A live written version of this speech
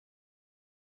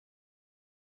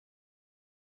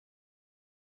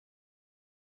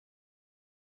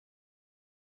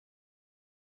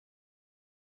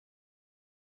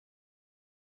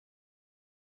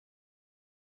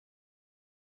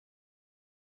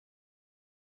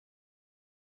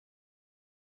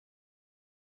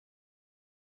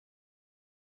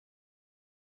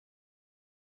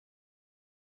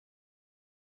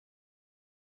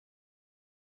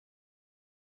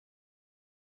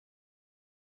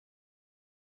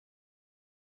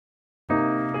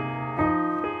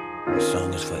This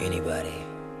song is for anybody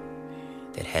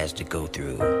that has to go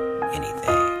through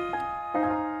anything.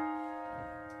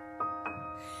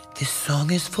 This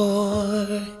song is for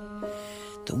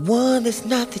the one that's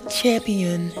not the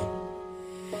champion,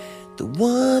 the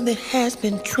one that has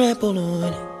been trampled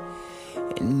on,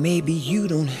 and maybe you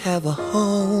don't have a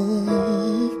home,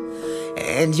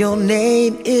 and your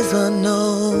name is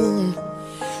unknown.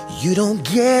 You don't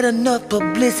get enough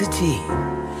publicity,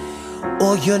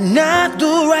 or you're not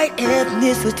the right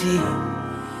ethnicity,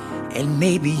 and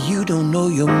maybe you don't know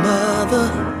your mother,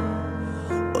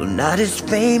 or not as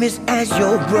famous as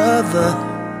your brother.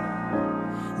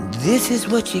 This is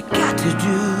what you got to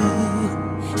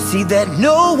do. See that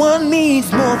no one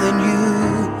means more than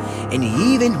you, and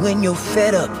even when you're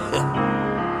fed up,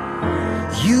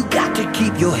 you got to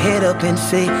keep your head up and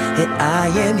say that I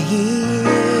am here,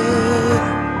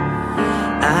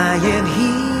 I am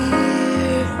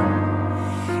here,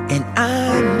 and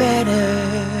I matter.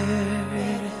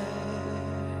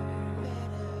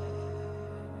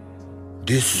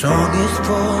 This song is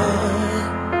for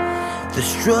the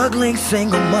struggling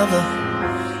single mother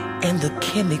and the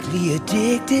chemically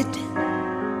addicted,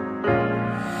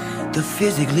 the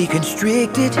physically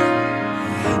constricted,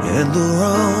 and the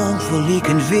wrongfully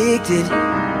convicted.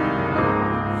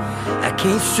 I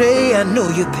can't say I know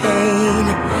your pain,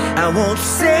 I won't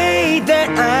say that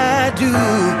I do,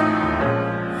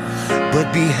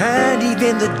 but behind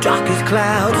even the darkest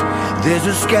clouds, there's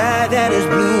a sky that is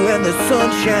blue and the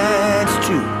sun shines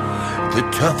too. The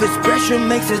toughest pressure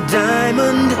makes a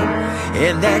diamond,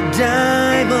 and that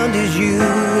diamond is you.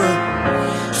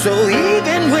 So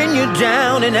even when you're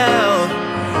down and out,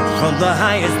 from the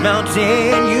highest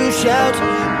mountain you shout,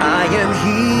 I am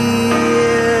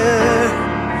here,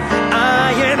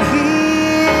 I am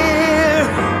here,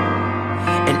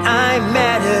 and I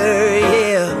matter,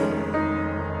 yeah.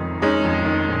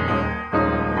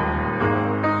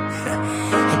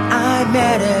 And I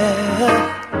matter.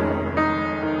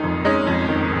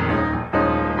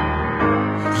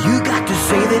 You got to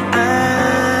say that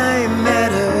I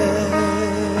matter.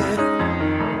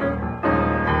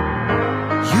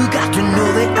 You got to know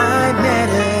that I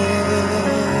matter.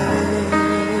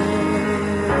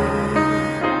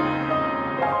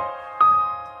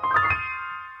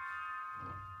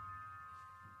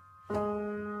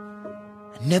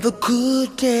 I never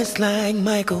could dance like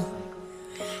Michael,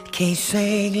 can't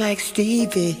sing like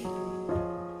Stevie.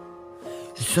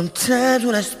 Sometimes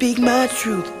when I speak my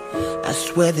truth, I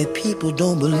swear that people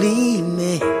don't believe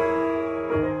me.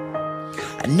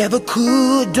 I never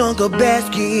could dunk a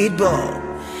basketball,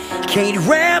 can't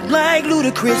rap like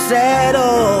Ludacris at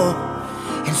all.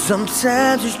 And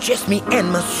sometimes it's just me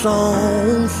and my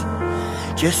songs,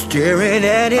 just staring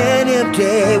at an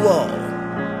empty wall.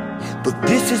 But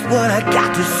this is what I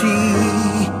got to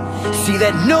see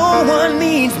that no one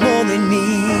means more than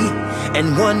me.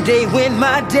 And one day when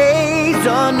my days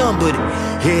are numbered,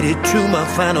 headed to my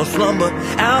final slumber,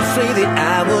 I'll say that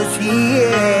I was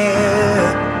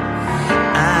here,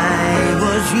 I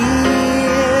was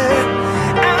here,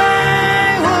 I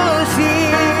was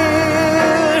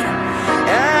here,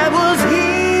 I was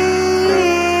here.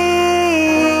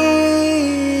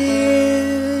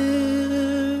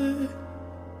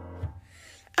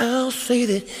 I'll say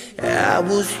that I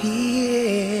was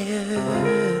here,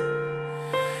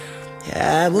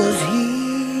 I was here,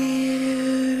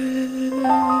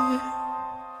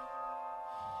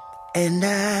 and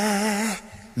I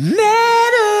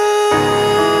matter.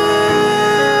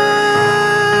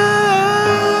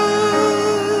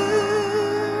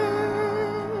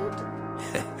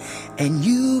 And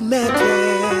you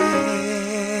matter.